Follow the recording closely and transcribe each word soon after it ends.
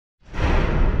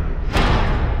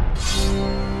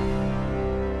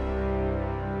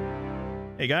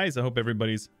Hey guys, I hope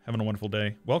everybody's having a wonderful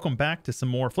day. Welcome back to some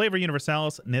more Flavor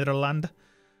Universalis Nederland.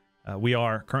 We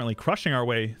are currently crushing our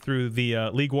way through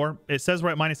the League War. It says we're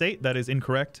at -8. That is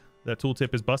incorrect. That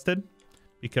tooltip is busted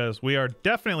because we are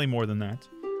definitely more than that.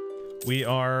 We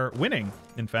are winning,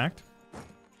 in fact.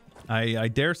 I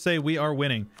dare say we are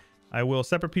winning. I will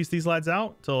separate piece these lads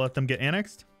out to let them get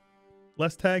annexed.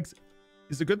 Less tags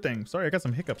is a good thing. Sorry, I got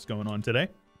some hiccups going on today.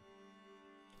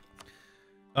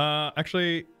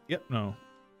 Actually, yep, no.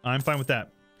 I'm fine with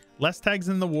that. Less tags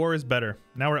in the war is better.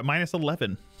 Now we're at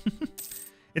 -11.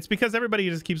 It's because everybody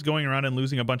just keeps going around and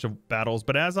losing a bunch of battles.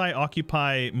 But as I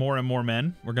occupy more and more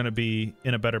men, we're going to be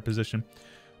in a better position.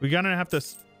 We're going to have to...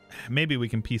 Maybe we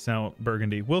can piece out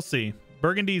Burgundy. We'll see.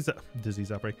 Burgundy's...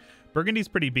 Disease outbreak. Burgundy's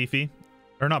pretty beefy.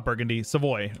 Or not Burgundy.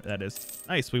 Savoy, that is.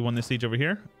 Nice. We won this siege over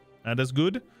here. That is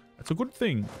good. That's a good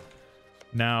thing.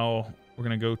 Now, we're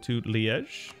going to go to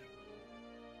Liège.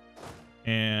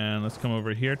 And let's come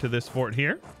over here to this fort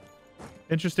here.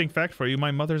 Interesting fact for you, my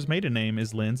mother's maiden name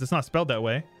is Linz. It's not spelled that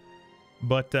way.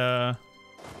 But I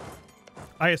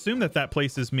assume that that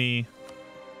places me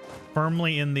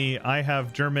firmly in the I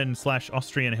have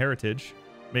German/Austrian heritage.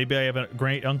 Maybe I have a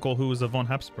great uncle who was a von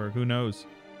Habsburg. Who knows?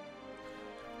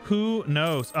 Who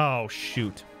knows? Oh,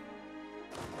 shoot.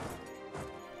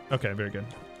 Okay, very good.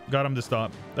 Got him to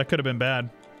stop. That could have been bad.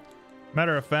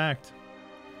 Matter of fact...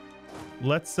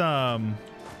 Let's get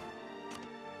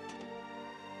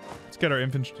our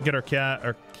infantry, get our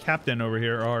captain over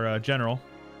here, our general.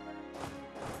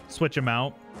 Switch him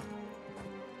out.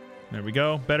 There we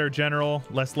go. Better general,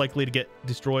 less likely to get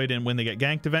destroyed and when they get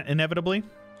ganked inevitably.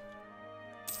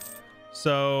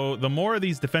 So the more of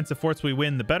these defensive forts we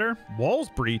win, the better. Walls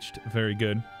breached, very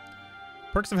good.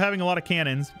 Perks of having a lot of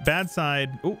cannons. Bad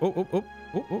side.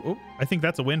 Oh. I think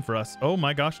that's a win for us. Oh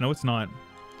my gosh, no, it's not.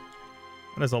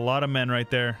 That is a lot of men right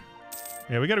there.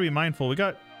 Yeah, we got to be mindful. We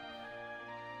got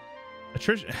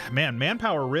attrition. Man,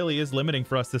 manpower really is limiting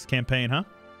for us this campaign, huh?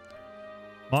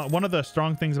 One of the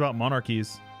strong things about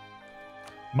monarchies.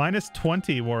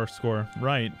 -20 war score.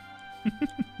 Right.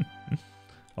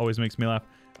 Always makes me laugh.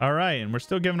 All right, and we're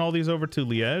still giving all these over to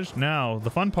Liège. Now,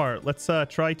 the fun part. Let's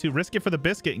try to risk it for the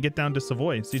biscuit and get down to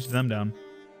Savoy. Siege them down.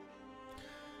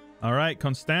 All right,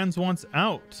 Constance wants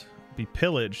out. Be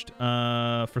pillaged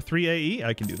for 3 AE.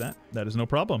 I can do that. That is no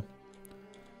problem.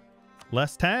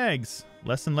 Less tags.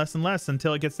 Less and less and less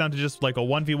until it gets down to just like a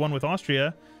 1v1 with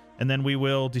Austria. And then we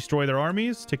will destroy their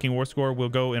armies. Ticking war score will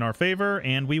go in our favor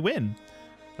and we win.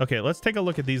 Okay, let's take a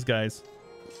look at these guys.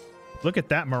 Look at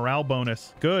that morale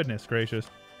bonus. Goodness gracious.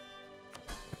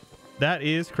 That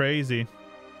is crazy.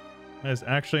 That is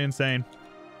actually insane.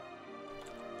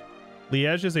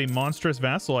 Liège is a monstrous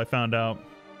vassal, I found out.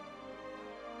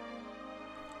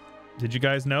 Did you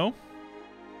guys know?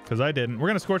 Because I didn't. We're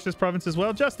going to scorch this province as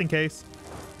well, just in case.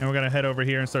 And we're going to head over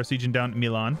here and start sieging down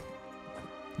Milan.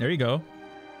 There you go.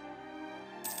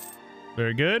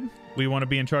 Very good. We want to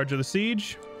be in charge of the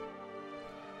siege.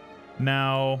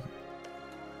 Now,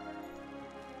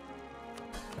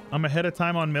 I'm ahead of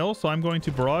time on mill, so I'm going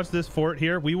to barrage this fort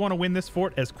here. We want to win this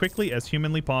fort as quickly as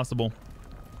humanly possible.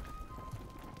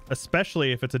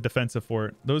 Especially if it's a defensive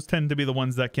fort. Those tend to be the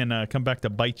ones that can come back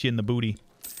to bite you in the booty.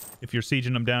 If you're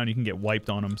sieging them down, you can get wiped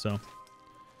on them, so.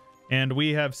 And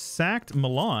we have sacked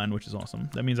Milan, which is awesome.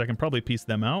 That means I can probably piece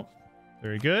them out.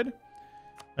 Very good.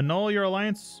 Annul your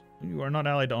alliance. You are not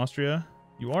allied to Austria.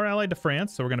 You are allied to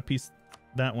France, so we're going to piece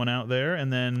that one out there,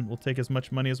 and then we'll take as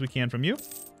much money as we can from you.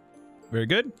 Very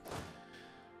good.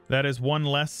 That is one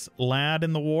less lad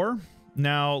in the war.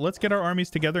 Now, let's get our armies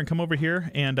together and come over here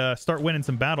and start winning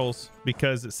some battles,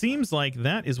 because it seems like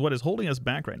that is what is holding us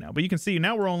back right now. But you can see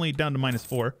now we're only down to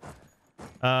 -4.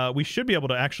 We should be able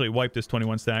to actually wipe this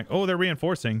 21 stack. Oh, they're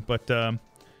reinforcing, but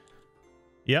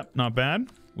yep, not bad.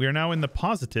 We are now in the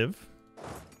positive.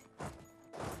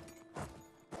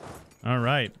 All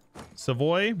right.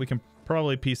 Savoy, we can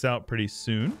probably piece out pretty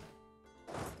soon.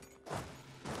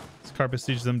 Let's carpet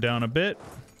siege them down a bit.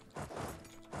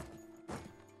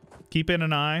 Keep in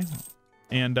an eye,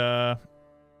 and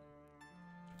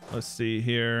let's see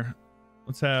here.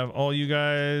 Let's have all you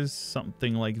guys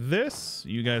something like this.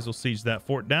 You guys will siege that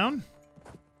fort down.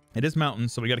 It is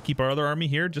mountains, so we got to keep our other army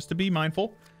here just to be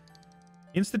mindful.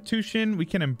 Institution we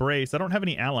can embrace. I don't have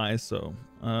any allies, so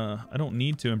I don't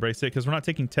need to embrace it because we're not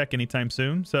taking tech anytime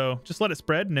soon. So just let it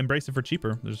spread and embrace it for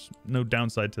cheaper. There's no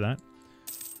downside to that.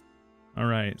 All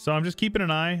right, so I'm just keeping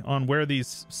an eye on where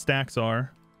these stacks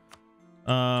are.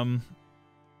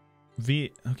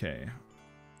 Okay.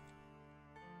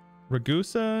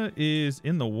 Ragusa is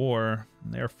in the war.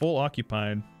 They're full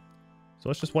occupied. So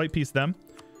let's just white piece them.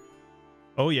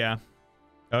 Oh yeah.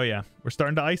 Oh yeah. We're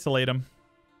starting to isolate them.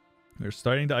 They're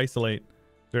starting to isolate.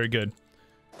 Very good.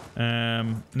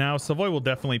 Now Savoy will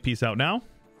definitely peace out now.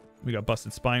 We got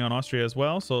busted spying on Austria as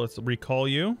well, so let's recall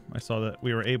you. I saw that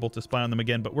we were able to spy on them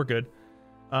again, but we're good.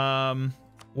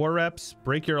 War reps,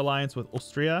 break your alliance with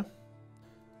Austria.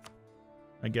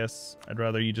 I guess I'd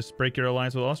rather you just break your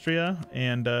alliance with Austria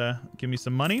and give me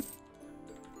some money.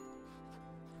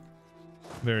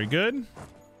 Very good.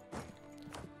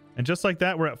 And just like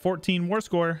that, we're at 14 war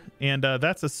score, and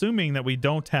that's assuming that we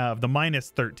don't have the minus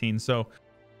 13. So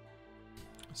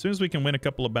as soon as we can win a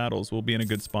couple of battles, we'll be in a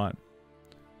good spot.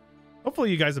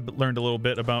 Hopefully you guys have learned a little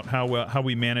bit about how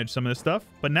we manage some of this stuff.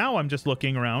 But now I'm just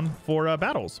looking around for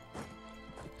battles.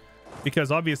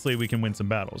 Because obviously we can win some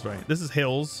battles, right? This is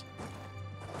hills.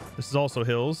 This is also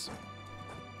hills.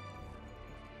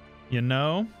 You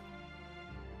know?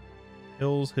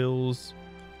 Hills, hills.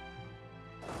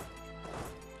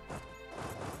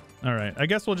 All right. I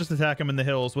guess we'll just attack him in the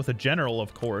hills with a general,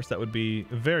 of course. That would be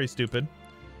very stupid.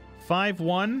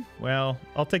 5-1. Well,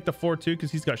 I'll take the 4-2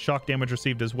 because he's got shock damage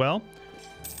received as well.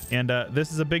 And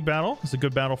this is a big battle. It's a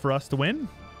good battle for us to win.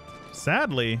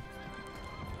 Sadly.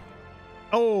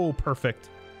 Oh, perfect.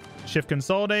 Shift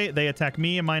consolidate. They attack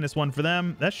me. A -1 for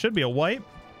them. That should be a wipe.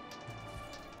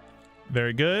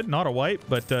 Very good. Not a wipe,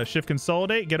 but shift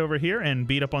consolidate. Get over here and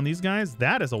beat up on these guys.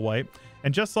 That is a wipe.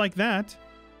 And just like that,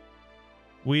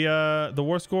 we the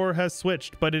war score has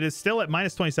switched, but it is still at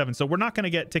 -27. So we're not going to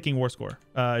get ticking war score.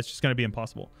 It's just going to be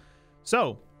impossible.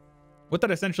 So what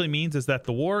that essentially means is that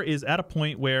the war is at a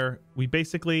point where we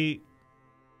basically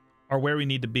are where we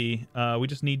need to be. We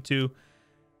just need to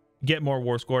get more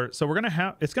war score. So we're going to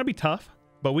have, it's going to be tough,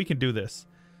 but we can do this.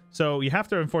 So you have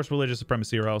to enforce religious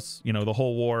supremacy or else, you know, the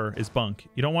whole war is bunk.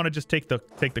 You don't want to just take the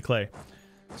clay.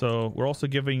 So we're also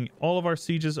giving all of our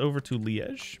sieges over to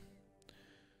Liège.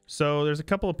 So there's a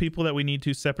couple of people that we need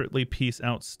to separately piece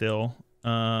out still.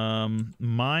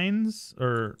 Mainz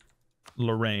or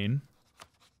Lorraine.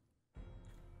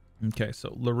 Okay,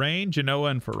 so Lorraine, Genoa,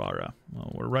 and Ferrara.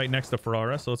 Well, we're right next to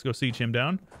Ferrara, so let's go siege him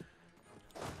down.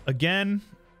 Again,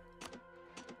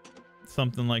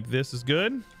 something like this is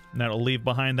good. That'll leave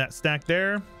behind that stack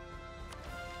there.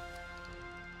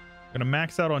 Gonna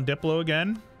max out on Diplo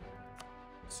again.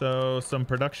 So some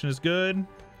production is good. A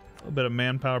little bit of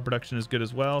manpower production is good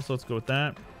as well. So let's go with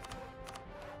that.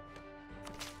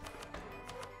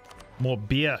 More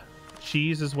beer.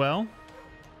 Cheese as well.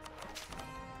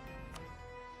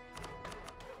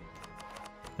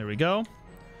 There we go.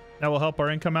 That will help our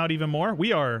income out even more.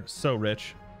 We are so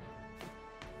rich.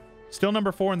 Still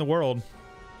number 4 in the world.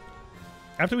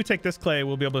 After we take this clay,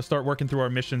 we'll be able to start working through our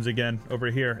missions again over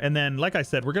here. And then, like I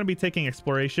said, we're going to be taking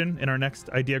exploration in our next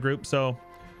idea group. So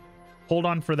hold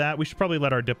on for that. We should probably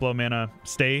let our Diplo mana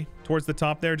stay towards the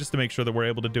top there just to make sure that we're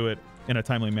able to do it in a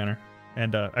timely manner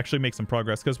and actually make some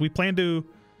progress because we plan to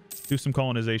do some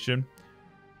colonization.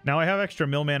 Now I have extra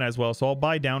mill mana as well, so I'll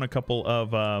buy down a couple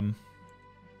of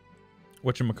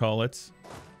whatchamacallits,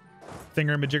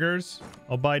 thingamajiggers.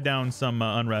 I'll buy down some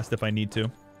unrest if I need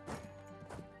to.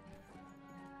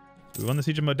 We won the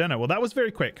Siege of Modena. Well, that was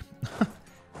very quick.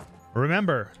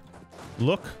 Remember,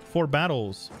 look for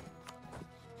battles.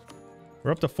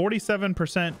 We're up to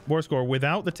 47% war score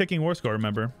without the ticking war score,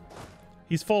 remember.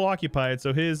 He's full occupied,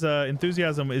 so his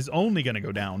enthusiasm is only going to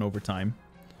go down over time.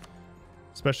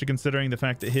 Especially considering the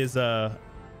fact that his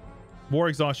war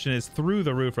exhaustion is through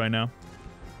the roof right now.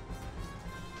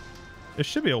 This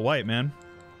should be a wipe, man.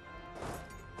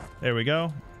 There we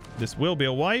go. This will be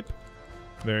a wipe.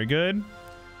 Very good.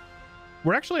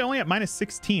 We're actually only at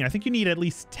 -16. I think you need at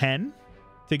least 10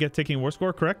 to get ticking war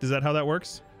score, correct? Is that how that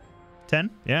works? 10?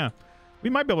 Yeah. We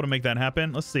might be able to make that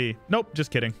happen. Let's see. Nope, just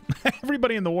kidding.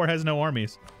 Everybody in the war has no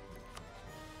armies.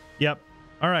 Yep.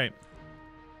 All right.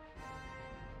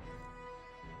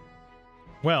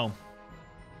 Well,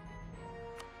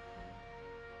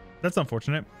 that's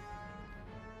unfortunate.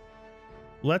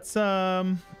 Let's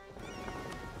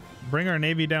bring our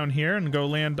navy down here and go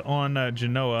land on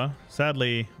Genoa.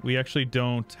 Sadly, we actually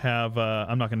don't have...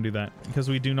 I'm not going to do that because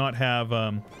we do not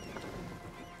have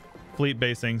fleet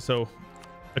basing, so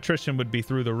attrition would be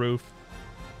through the roof.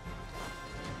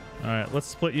 All right, let's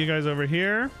split you guys over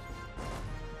here.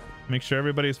 Make sure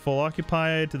everybody's full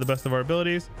occupied to the best of our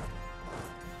abilities.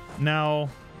 Now,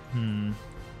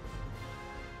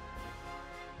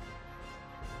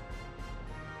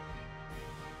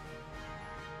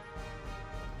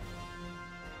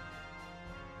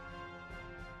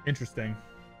 Interesting.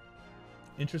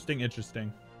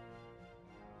 Interesting.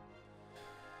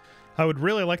 I would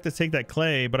really like to take that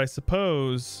clay, but I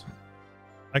suppose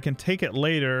I can take it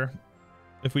later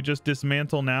if we just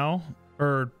dismantle now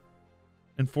or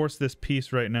enforce this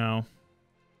piece right now.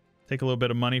 Take a little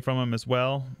bit of money from him as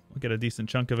well. We'll get a decent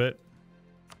chunk of it.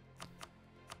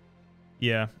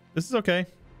 Yeah, this is okay.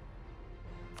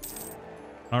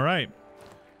 All right.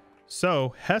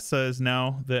 So Hesse is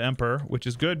now the emperor, which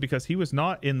is good because he was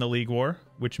not in the League War,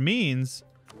 which means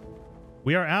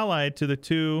we are allied to the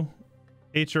two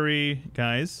HRE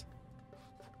guys.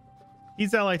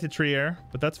 He's allied to Trier,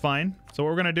 but that's fine. So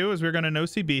what we're going to do is we're going to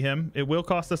no-CB him. It will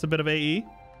cost us a bit of AE,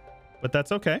 but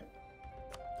that's okay.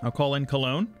 I'll call in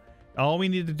Cologne. All we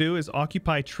need to do is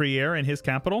occupy Trier in his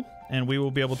capital, and we will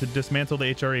be able to dismantle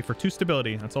the HRE for 2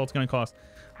 stability. That's all it's going to cost.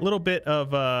 A little bit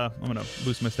of... I'm going to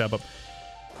boost my stab up.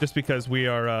 Just because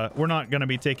we're not going to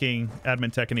be taking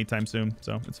admin tech anytime soon,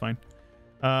 so it's fine.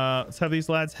 Let's have these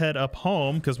lads head up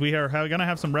home, because we are going to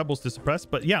have some rebels to suppress.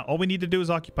 But yeah, all we need to do is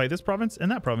occupy this province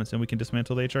and that province, and we can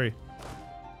dismantle the HRE.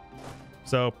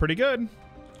 So, pretty good.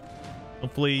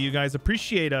 Hopefully you guys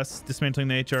appreciate us dismantling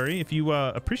the HRE. If you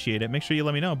appreciate it, make sure you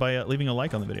let me know by leaving a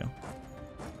like on the video.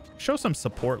 Show some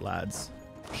support, lads.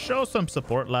 Show some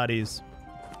support, laddies.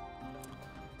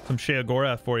 Some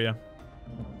Sheogorath for you.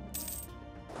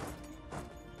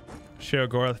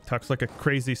 Sheogorath talks like a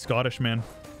crazy Scottish man.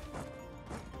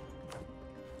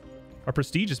 Our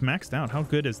prestige is maxed out. How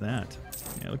good is that?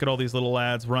 Yeah, look at all these little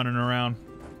lads running around.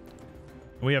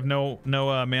 We have no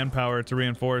manpower to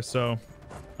reinforce, so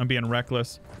I'm being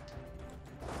reckless.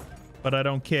 But I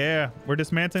don't care. We're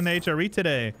dismantling the HRE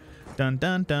today. Dun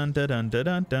dun dun dun dun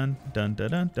dun dun dun dun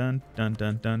dun dun dun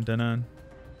dun dun dun dun.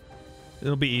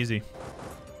 It'll be easy.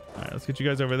 All right, let's get you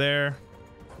guys over there.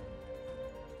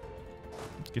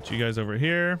 Let's get you guys over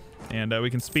here, and we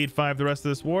can speed 5 the rest of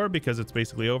this war because it's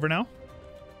basically over now.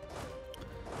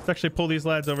 Let's actually pull these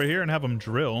lads over here and have them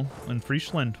drill in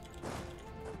Friesland.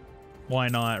 Why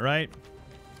not, right?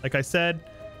 Like I said,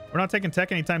 we're not taking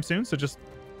tech anytime soon, so just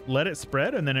let it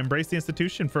spread and then embrace the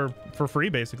institution for free,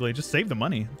 basically. Just save the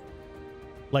money.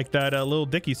 Like that little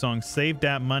Dicky song, save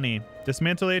that money.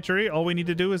 Dismantle HRE, all we need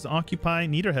to do is occupy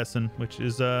Niederhessen, which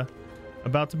is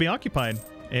about to be occupied.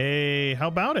 Hey, how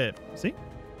about it? See?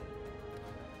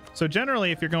 So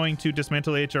generally, if you're going to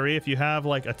dismantle the HRE, if you have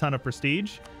like a ton of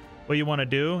prestige, what you want to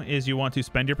do is you want to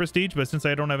spend your prestige, but since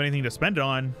I don't have anything to spend it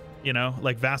on, you know,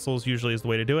 like vassals usually is the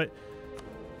way to do it.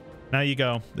 Now you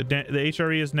go. The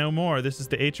HRE is no more. This is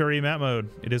the HRE map mode.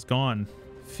 It is gone.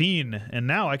 Fiend. And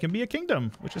now I can be a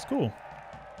kingdom, which is cool.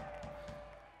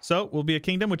 So we'll be a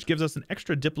kingdom, which gives us an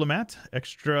extra diplomat,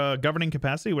 extra governing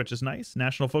capacity, which is nice.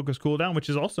 National focus cooldown, which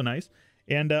is also nice.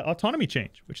 And autonomy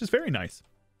change, which is very nice.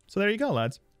 So there you go,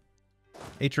 lads.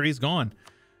 HRE is gone.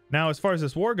 Now, as far as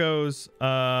this war goes, we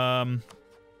don't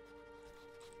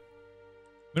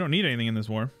need anything in this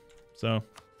war. So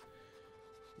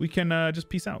we can just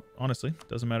peace out, honestly.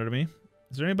 Doesn't matter to me.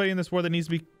 Is there anybody in this war that needs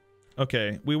to be...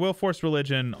 Okay, we will force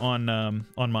religion on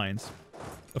mines,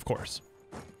 of course.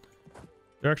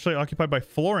 They're actually occupied by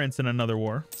Florence in another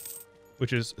war,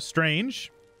 which is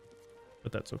strange,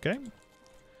 but that's okay.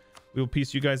 We will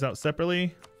piece you guys out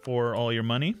separately for all your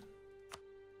money.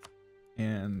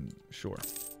 And sure.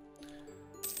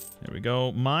 There we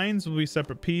go. Mines will be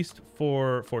separate pieced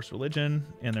for forced religion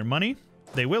and their money.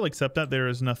 They will accept that. There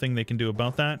is nothing they can do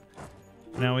about that.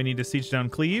 Now we need to siege down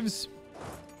Cleves.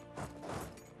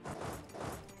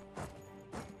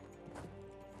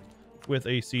 With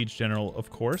a siege general, of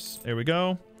course. There we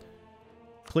go.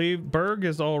 Berg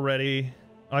is already...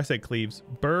 I say Cleves.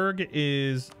 Berg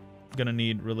is going to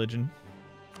need religion.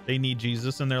 They need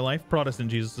Jesus in their life. Protestant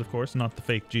Jesus, of course, not the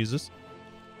fake Jesus.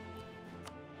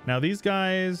 Now these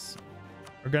guys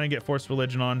are going to get forced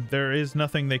religion on. There is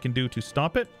nothing they can do to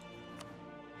stop it.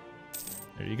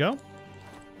 There you go.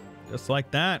 Just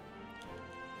like that.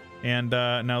 And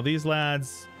now these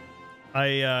lads,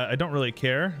 I don't really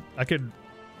care. I could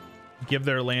give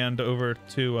their land over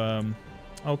to...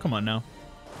 oh, come on now.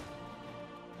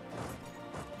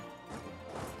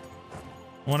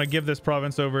 I want to give this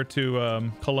province over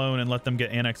to Cologne and let them get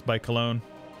annexed by Cologne.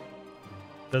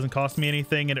 Doesn't cost me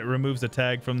anything, and it removes a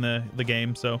tag from the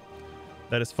game, so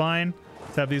that is fine.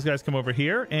 Let's have these guys come over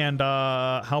here, and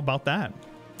how about that?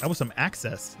 That was some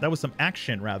access. That was some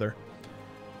action, rather.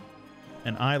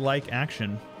 And I like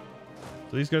action.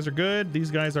 So these guys are good.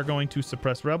 These guys are going to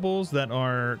suppress rebels that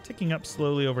are ticking up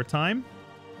slowly over time.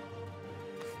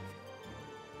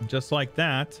 Just like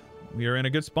that, we are in a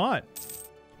good spot.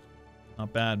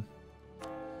 Not bad.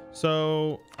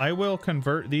 So I will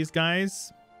convert these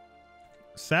guys.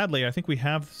 Sadly, I think we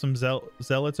have some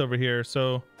zealots over here.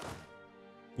 So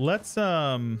let's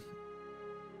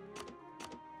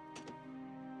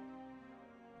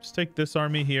just take this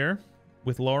army here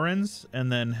with Lorenz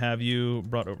and then have you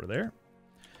brought over there.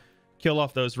 Kill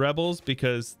off those rebels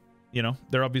because you know,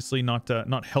 they're obviously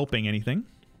not helping anything.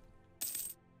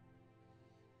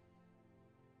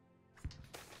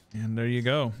 And there you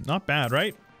go. Not bad,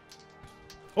 right?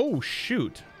 Oh,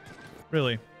 shoot.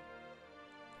 Really?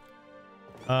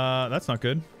 That's not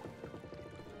good.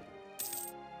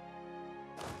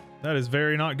 That is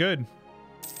very not good.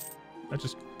 That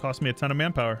just cost me a ton of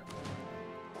manpower.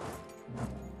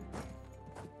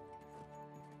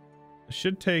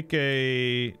 Should take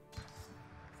a...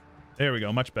 There we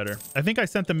go. Much better. I think I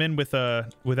sent them in with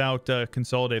without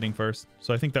consolidating first.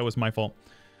 So I think that was my fault.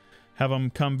 Have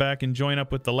them come back and join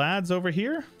up with the lads over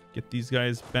here. Get these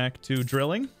guys back to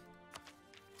drilling.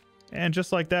 And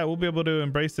just like that, we'll be able to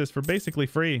embrace this for basically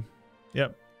free.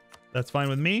 Yep. That's fine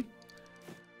with me.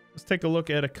 Let's take a look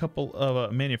at a couple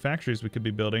of manufacturers we could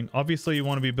be building. Obviously, you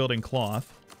want to be building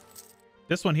cloth.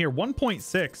 This one here,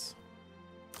 1.6.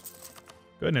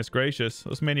 Goodness gracious.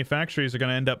 Those manufacturers are going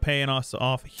to end up paying us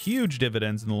off huge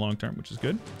dividends in the long term, which is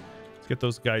good. Let's get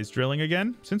those guys drilling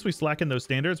again. Since we slackened those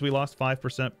standards, we lost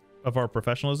 5% of our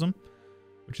professionalism,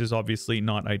 which is obviously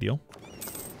not ideal.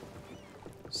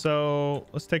 So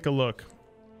let's take a look.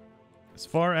 As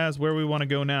far as where we want to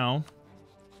go now,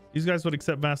 these guys would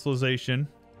accept vassalization.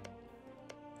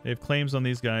 They have claims on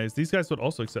these guys. These guys would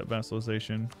also accept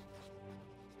vassalization.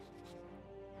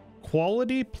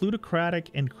 Quality, plutocratic,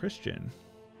 and Christian.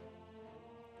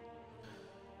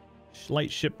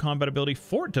 Light ship combat ability,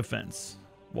 fort defense.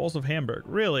 Walls of Hamburg.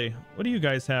 Really? What do you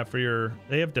guys have for your...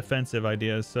 They have defensive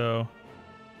ideas, so...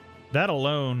 That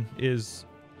alone is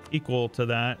equal to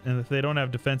that. And if they don't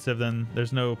have defensive, then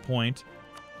there's no point.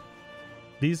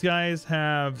 These guys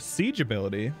have siege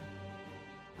ability.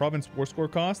 Province war score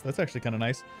cost. That's actually kind of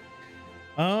nice.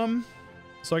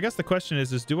 So I guess the question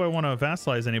is do I want to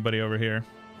vassalize anybody over here?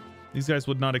 These guys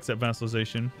would not accept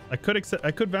vassalization. I could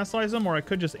vassalize them, or I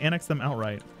could just annex them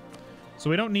outright. So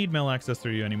we don't need mail access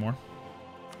through you anymore.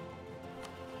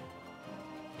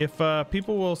 If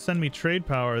people will send me trade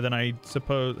power, then I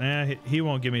suppose... he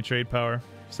won't give me trade power,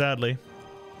 sadly.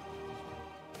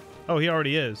 Oh, he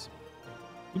already is.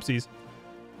 Oopsies.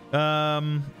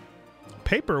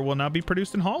 Paper will now be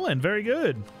produced in Holland. Very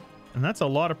good. And that's a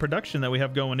lot of production that we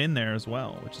have going in there as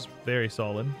well, which is very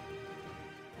solid.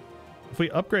 If we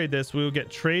upgrade this, we will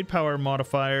get trade power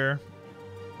modifier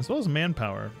as well as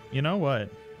manpower. You know what?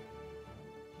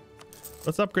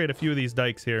 Let's upgrade a few of these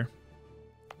dikes here.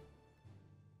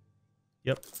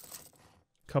 Yep.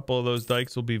 A couple of those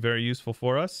dikes will be very useful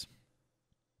for us.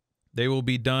 They will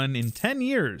be done in 10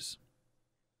 years.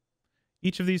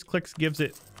 Each of these clicks gives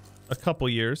it a couple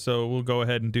years, so we'll go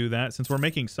ahead and do that since we're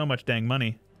making so much dang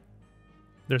money.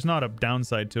 There's not a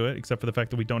downside to it, except for the fact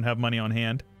that we don't have money on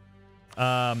hand.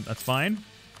 That's fine.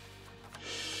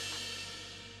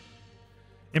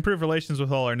 Improve relations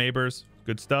with all our neighbors.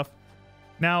 Good stuff.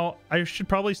 Now, I should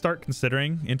probably start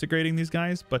considering integrating these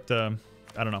guys, but I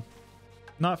don't know.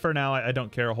 Not for now. I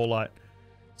don't care a whole lot.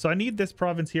 So I need this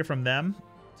province here from them.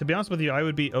 To be honest with you, I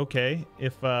would be okay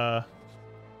if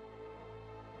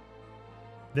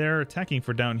they're attacking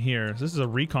for down here. This is a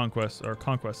reconquest or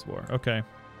conquest war. Okay.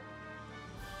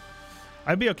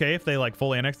 I'd be okay if they like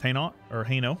fully annexed Hainaut or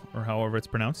Haino or however it's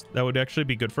pronounced. That would actually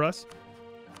be good for us.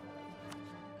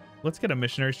 Let's get a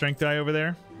missionary strength guy over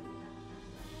there.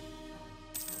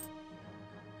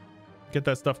 Get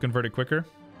that stuff converted quicker.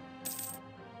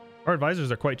 Our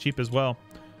advisors are quite cheap as well.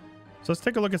 So let's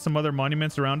take a look at some other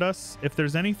monuments around us. If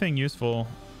there's anything useful,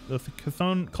 the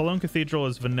Cologne Cathedral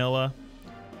is vanilla.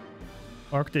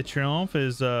 Arc de Triomphe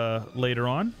is later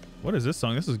on. What is this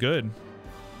song? This is good.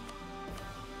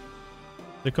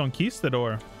 The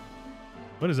Conquistador.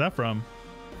 What is that from?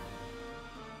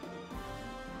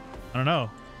 I don't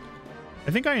know.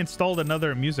 I think I installed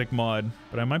another music mod,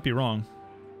 but I might be wrong.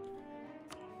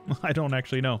 I don't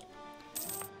actually know.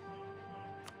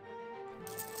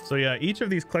 So yeah, each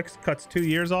of these clicks cuts 2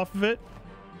 years off of it,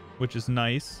 which is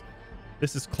nice.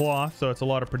 This is cloth, so it's a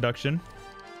lot of production.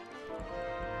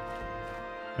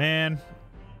 Man,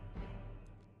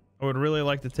 I would really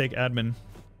like to take admin.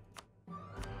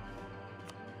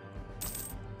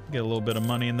 Get a little bit of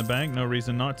money in the bank. No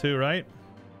reason not to, right?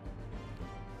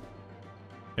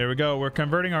 There we go. We're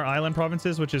converting our island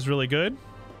provinces, which is really good.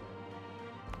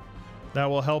 That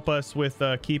will help us with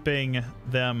keeping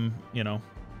them, you know,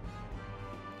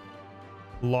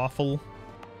 lawful,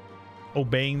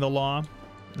 obeying the law.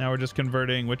 Now we're just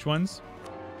converting which ones?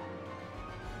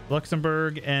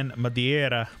 Luxembourg and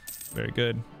Madeira. Very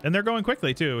good. And they're going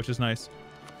quickly too, which is nice.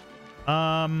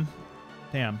 Damn.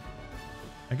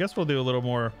 I guess we'll do a little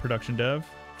more production dev.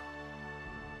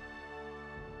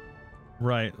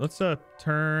 Right. Let's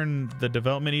turn the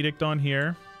development edict on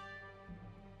here.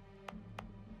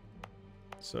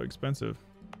 So expensive.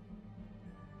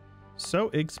 So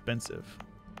expensive.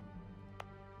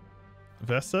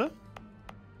 Vesa?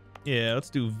 Yeah, let's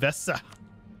do Vesa.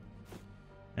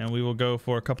 And we will go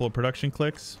for a couple of production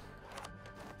clicks.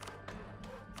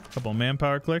 A couple of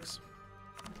manpower clicks.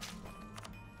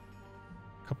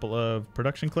 A couple of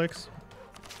production clicks.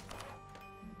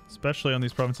 Especially on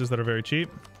these provinces that are very cheap.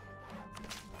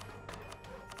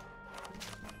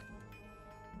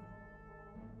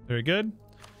 Very good.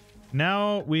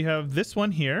 Now we have this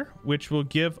one here, which will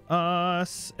give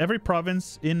us every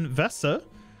province in Vesa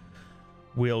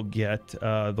will get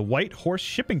the White Horse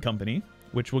Shipping Company,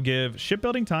 which will give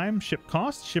shipbuilding time, ship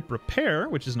cost, ship repair,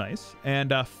 which is nice,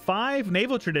 and 5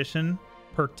 naval tradition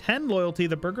per 10 loyalty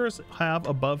the burghers have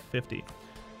above 50.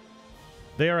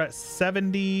 They are at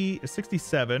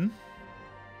 67.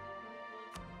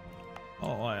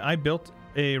 Oh, I built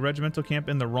a regimental camp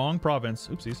in the wrong province.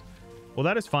 Oopsies. Well,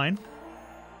 that is fine.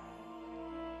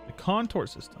 The contour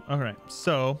system. All right,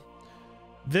 so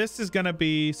this is going to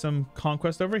be some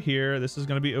conquest over here. This is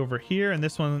going to be over here, and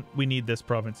this one, we need this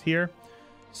province here.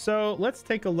 So let's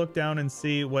take a look down and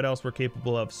see what else we're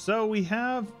capable of. So we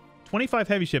have 25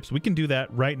 heavy ships. We can do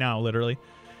that right now, literally.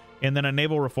 And then a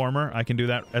naval reformer, I can do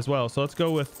that as well. So let's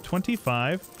go with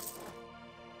 25.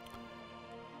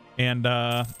 And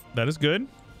that is good.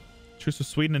 Truce with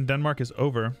Sweden and Denmark is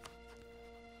over.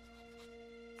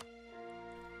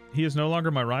 He is no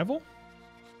longer my rival?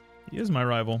 He is my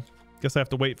rival. Guess I have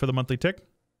to wait for the monthly tick.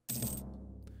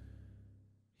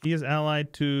 He is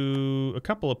allied to a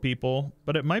couple of people,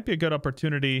 but it might be a good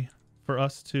opportunity for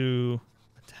us to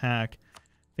attack. I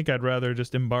think I'd rather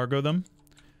just embargo them.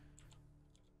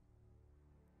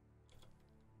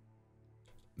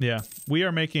 Yeah, we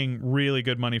are making really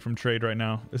good money from trade right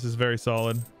now. This is very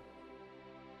solid.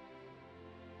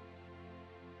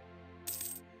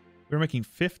 We're making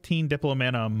 15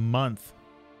 diplomana a month.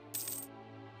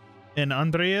 And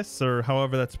Andreas, or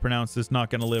however that's pronounced, is not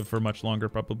going to live for much longer,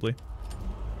 probably.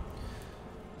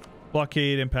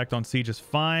 Blockade impact on siege is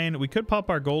fine. We could pop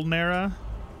our golden era.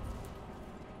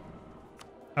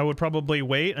 I would probably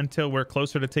wait until we're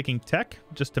closer to taking tech,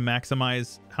 just to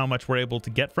maximize how much we're able to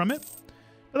get from it.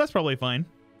 But that's probably fine.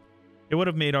 It would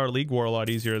have made our league war a lot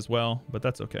easier as well, but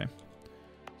that's okay.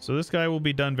 So this guy will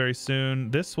be done very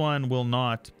soon. This one will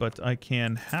not, but I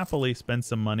can happily spend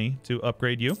some money to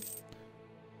upgrade you.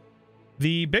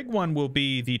 The big one will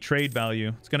be the trade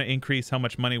value. It's going to increase how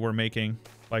much money we're making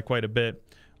by quite a bit.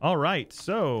 All right,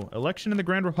 so election in the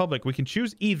Grand Republic. We can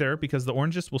choose either because the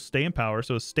oranges will stay in power.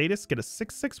 So a status, get a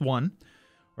 661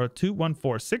 or a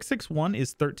 214. 661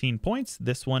 is 13 points.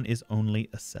 This one is only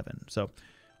a 7. So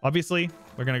obviously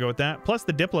we're going to go with that. Plus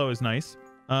the Diplo is nice.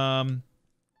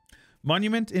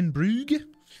 Monument in Brugge.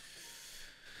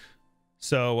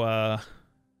 So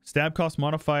stab cost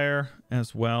modifier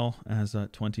as well as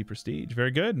 20 prestige.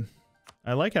 Very good.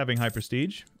 I like having high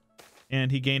prestige. And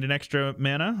he gained an extra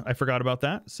mana. I forgot about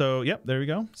that. So, yep, there we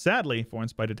go. Sadly, foreign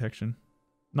spy detection.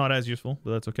 Not as useful,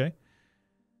 but that's okay.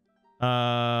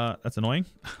 That's annoying.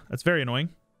 That's very annoying.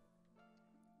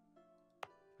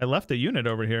 I left a unit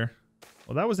over here.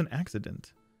 Well, that was an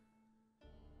accident.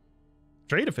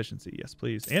 Trade efficiency, yes,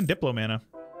 please. And Diplo mana.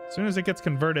 As soon as it gets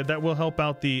converted, that will help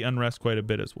out the unrest quite a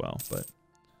bit as well. But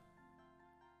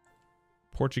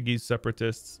Portuguese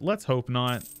separatists, let's hope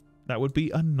not. That would be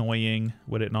annoying,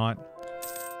 would it not?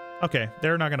 Okay,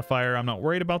 they're not going to fire. I'm not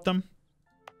worried about them.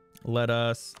 Let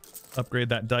us upgrade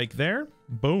that dike there.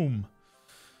 Boom.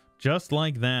 Just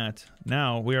like that.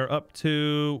 Now we are up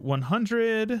to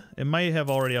 100. It might have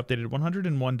already updated.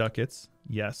 101 ducats.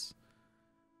 Yes.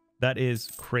 That is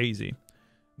crazy.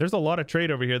 There's a lot of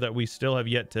trade over here that we still have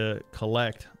yet to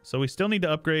collect. So we still need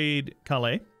to upgrade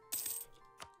Calais.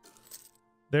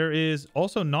 There is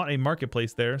also not a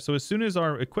marketplace there. So as soon as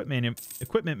our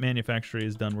equipment manufacturer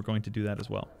is done, we're going to do that as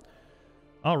well.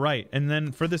 All right. And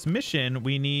then for this mission,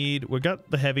 we got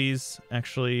the heavies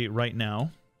actually right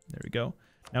now. There we go.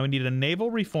 Now we need a naval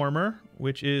reformer,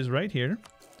 which is right here.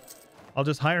 I'll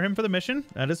just hire him for the mission.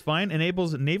 That is fine.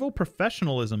 Enables naval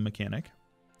professionalism mechanic.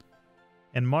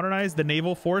 And modernize the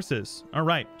naval forces. All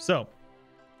right. So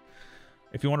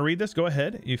if you want to read this, go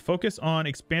ahead. You focus on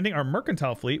expanding our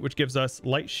mercantile fleet, which gives us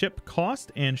light ship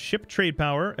cost and ship trade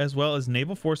power, as well as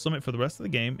naval force limit for the rest of the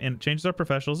game, and it changes our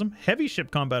professionalism. Heavy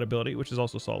ship combat ability, which is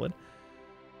also solid.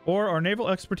 Or our naval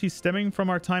expertise stemming from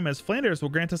our time as Flanders will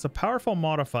grant us a powerful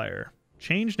modifier.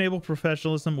 Change naval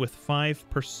professionalism with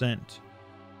 5%.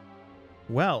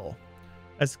 Well,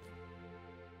 as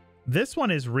this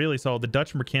one is really solid. The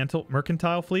Dutch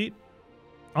mercantile fleet.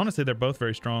 Honestly, they're both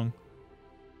very strong.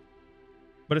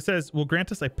 But it says, will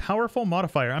grant us a powerful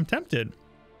modifier. I'm tempted.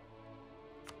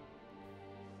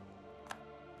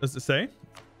 Does it say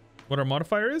what our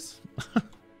modifier is?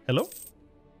 Hello?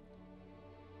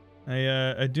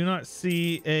 I do not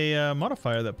see a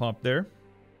modifier that popped there.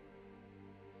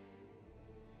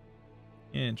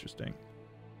 Interesting.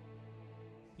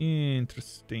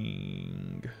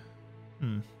 Interesting.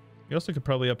 We also could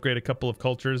probably upgrade a couple of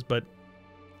cultures, but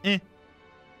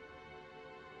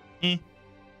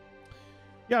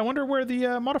Yeah, I wonder where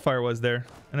the modifier was there.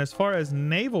 And as far as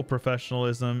naval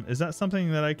professionalism, is that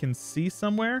something that I can see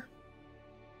somewhere?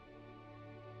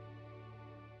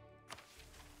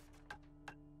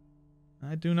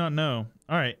 I do not know.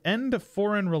 All right, end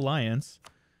foreign reliance.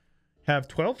 Have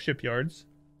 12 shipyards,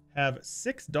 have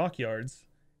 6 dockyards,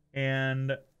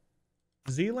 and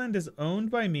Zealand is owned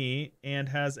by me and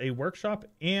has a workshop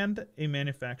and a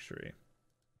manufactory.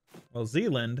 Well,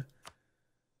 Zealand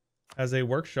has a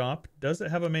workshop. Does it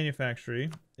have a manufactory?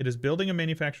 It is building a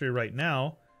manufactory right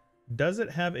now. Does it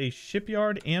have a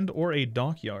shipyard and or a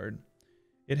dockyard?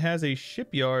 It has a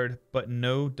shipyard, but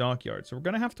no dockyard. So we're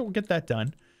going to have to get that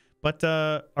done. But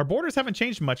our borders haven't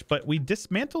changed much, but we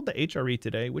dismantled the HRE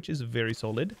today, which is very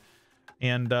solid.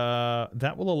 And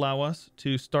that will allow us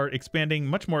to start expanding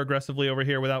much more aggressively over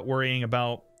here without worrying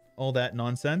about all that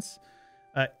nonsense.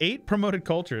 8 promoted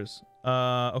cultures.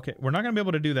 Okay, we're not going to be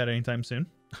able to do that anytime soon.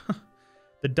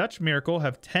 The Dutch Miracle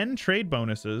have 10 trade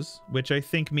bonuses, which I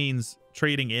think means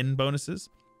trading in bonuses,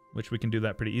 which we can do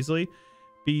that pretty easily.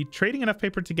 Be trading enough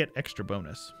paper to get extra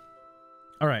bonus.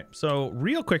 All right, so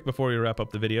real quick before we wrap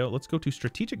up the video, let's go to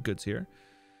strategic goods here.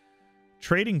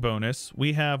 Trading bonus,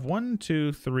 we have 1,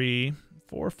 2, 3,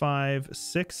 4, 5,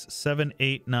 6, 7,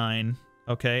 8, 9.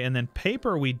 Okay, and then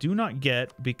paper we do not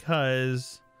get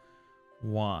because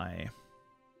why?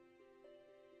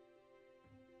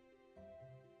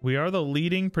 We are the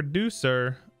leading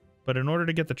producer, but in order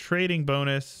to get the trading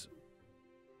bonus,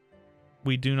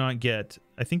 we do not get.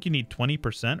 I think you need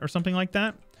 20% or something like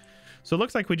that. So it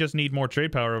looks like we just need more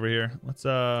trade power over here. Let's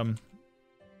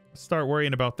start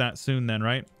worrying about that soon then,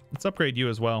 right? Let's upgrade you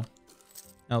as well.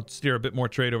 I'll steer a bit more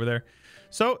trade over there.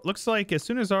 So it looks like as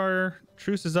soon as our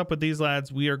truce is up with these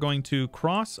lads, we are going to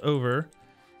cross over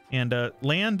and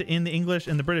land in the English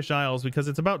and the British Isles because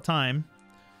it's about time.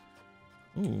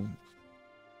 Ooh.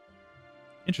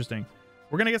 Interesting.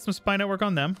 We're going to get some spy network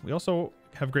on them. We also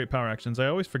have great power actions. I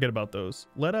always forget about those.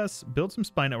 Let us build some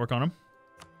spy network on them.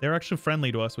 They're actually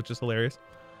friendly to us, which is hilarious.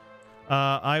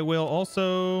 I will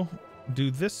also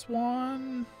do this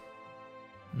one.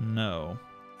 No.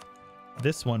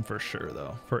 This one for sure,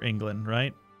 though, for England,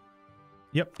 right?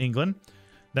 Yep, England.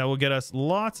 That will get us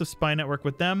lots of spy network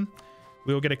with them.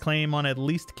 We will get a claim on at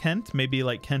least Kent, maybe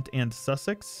like Kent and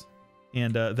Sussex.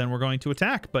 And then we're going to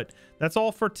attack. But that's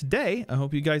all for today. I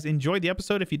hope you guys enjoyed the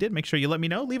episode. If you did, make sure you let me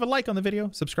know. Leave a like on the video.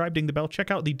 Subscribe, ding the bell.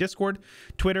 Check out the Discord,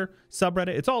 Twitter, subreddit.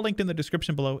 It's all linked in the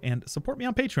description below. And support me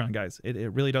on Patreon, guys.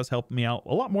 It really does help me out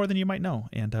a lot more than you might know.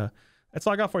 And that's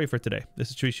all I got for you for today. This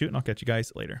is Chewyshoot, and I'll catch you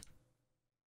guys later.